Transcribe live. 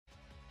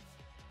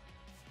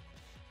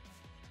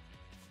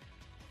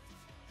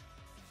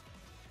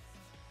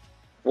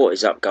What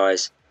is up,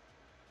 guys?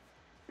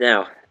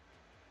 Now,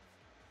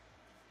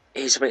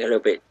 here's something a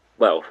little bit,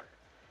 well,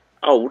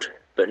 old,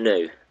 but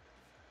new.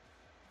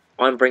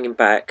 I'm bringing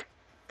back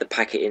the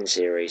Pack It In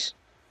series.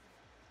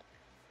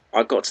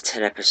 I got to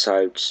 10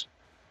 episodes,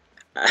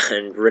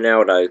 and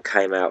Ronaldo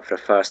came out for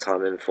the first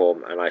time in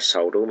form, and I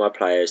sold all my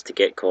players to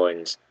get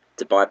coins,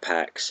 to buy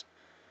packs.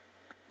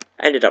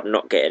 Ended up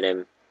not getting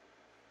him.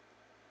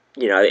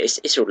 You know,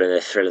 it's all in the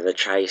thrill of the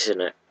chase,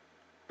 isn't it?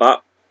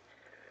 But,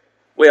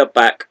 we are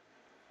back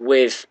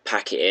with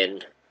Pack It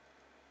In,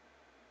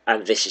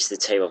 and this is the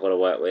team I've got to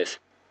work with.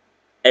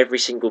 Every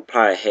single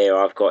player here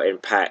I've got in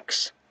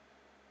packs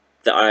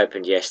that I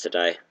opened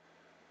yesterday.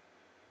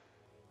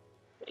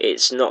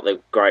 It's not the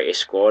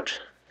greatest squad.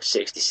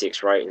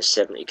 66 rating,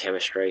 70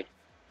 chemistry.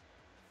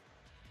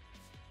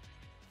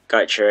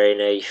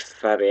 Gaetcherini,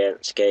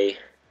 Fabianski,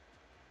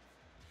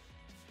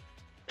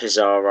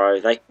 Pizarro,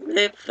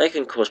 they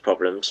can cause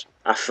problems.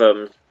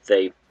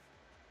 The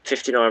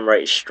 59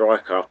 rated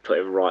striker, I've put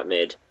him right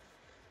mid.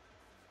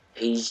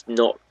 He's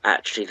not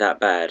actually that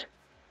bad.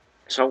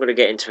 So I'm going to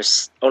get into an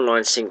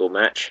online single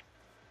match.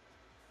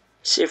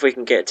 See if we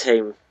can get a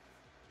team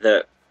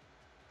that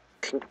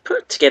can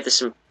put together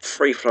some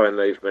free-flowing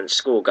movements,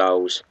 score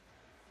goals,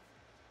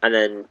 and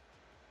then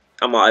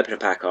I might open a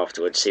pack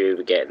afterwards, see who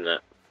we get in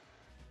that.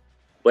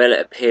 Well, it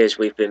appears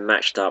we've been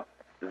matched up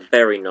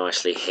very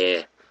nicely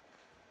here.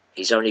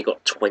 He's only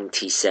got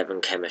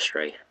 27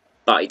 chemistry,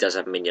 but he does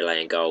have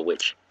Mignolet in goal,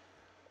 which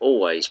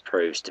always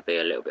proves to be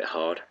a little bit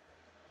hard.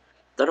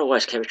 Don't know why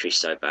his chemistry's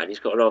so bad. He's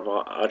got a lot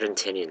of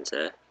Argentinians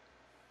there.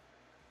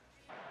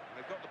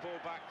 They've got the ball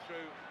back through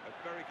a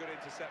very good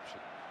interception.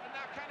 And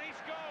now can he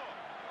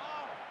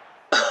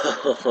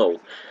score?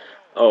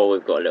 Oh,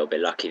 we've got a little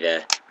bit lucky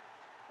there.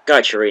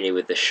 Gaetcherini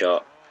with the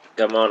shot.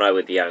 Germano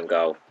with the own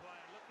goal.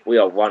 We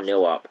are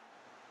 1-0 up.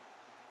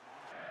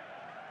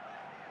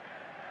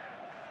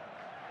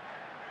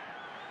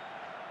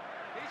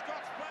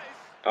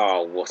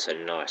 Oh, what a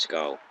nice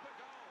goal.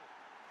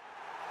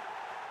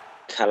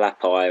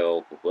 Calapai,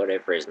 or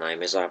whatever his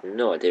name is, I have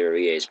no idea who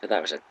he is, but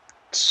that was a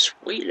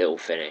sweet little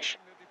finish.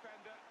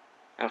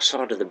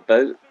 Outside of the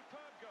boot,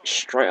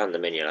 straight under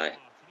Mignolet.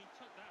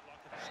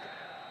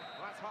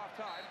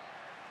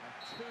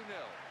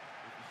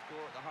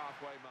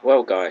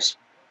 Well, guys,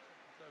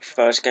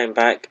 first game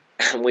back,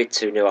 and we're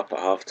 2-0 up at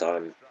half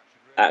time.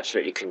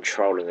 Absolutely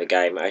controlling the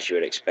game, as you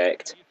would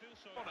expect.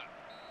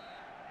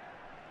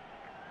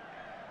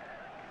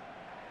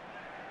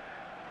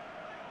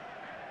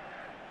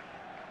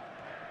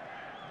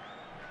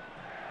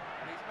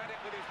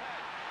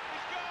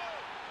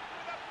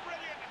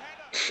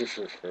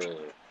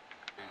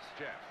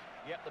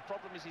 Yep, the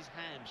problem is his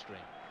hamstring.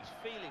 He's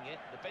feeling it.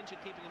 The bench are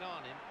keeping an eye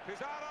on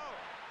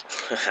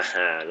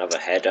him. Another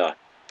header.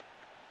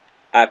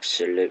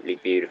 Absolutely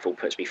beautiful.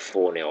 Puts me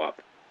 4-0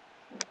 up.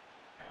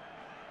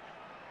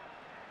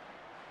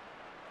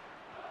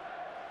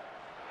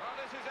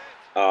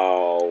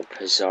 Oh,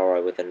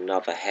 Pizarro with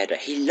another header.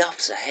 He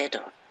loves a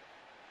header.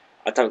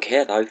 I don't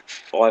care though.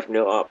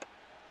 5-0 up.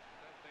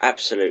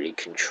 Absolutely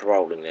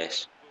controlling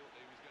this.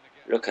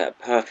 Look at a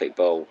perfect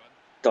ball.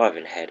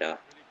 Diving header.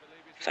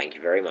 Thank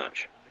you very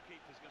much.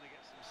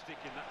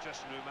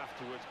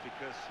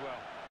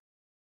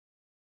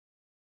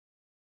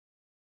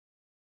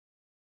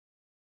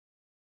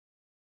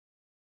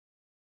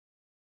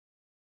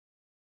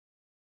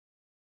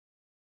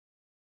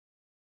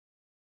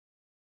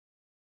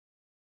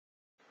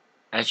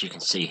 As you can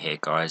see here,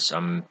 guys,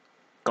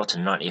 got to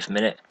 90th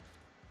minute,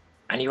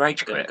 and he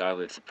rage quit. Gonna go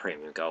with the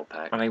premium gold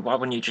pack. I mean, why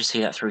wouldn't you just see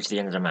that through to the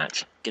end of the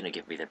match? Gonna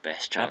give me the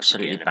best chance.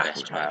 Absolutely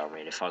baffles me. I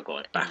mean, if I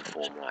got an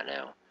inform right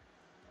now,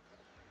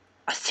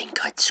 I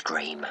think I'd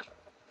scream.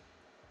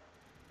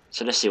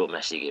 So let's see what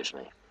Messi gives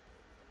me.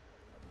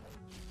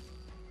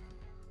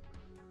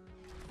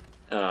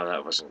 Oh,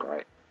 that wasn't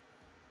great.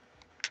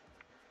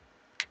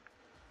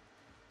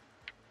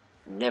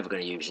 Never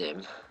gonna use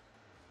him.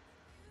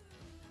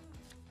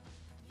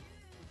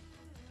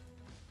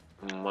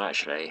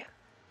 Actually,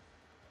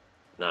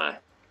 no.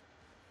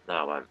 No,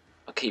 I won't.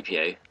 I'll keep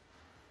you.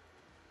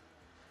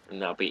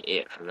 And that'll be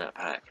it from that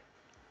pack.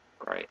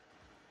 Great.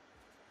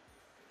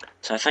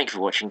 So thank you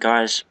for watching,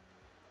 guys.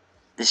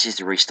 This is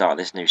the restart of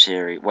this new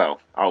series. Well,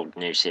 old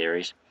new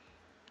series.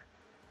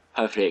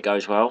 Hopefully it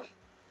goes well.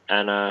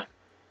 And I'll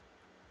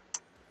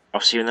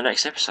see you in the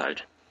next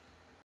episode.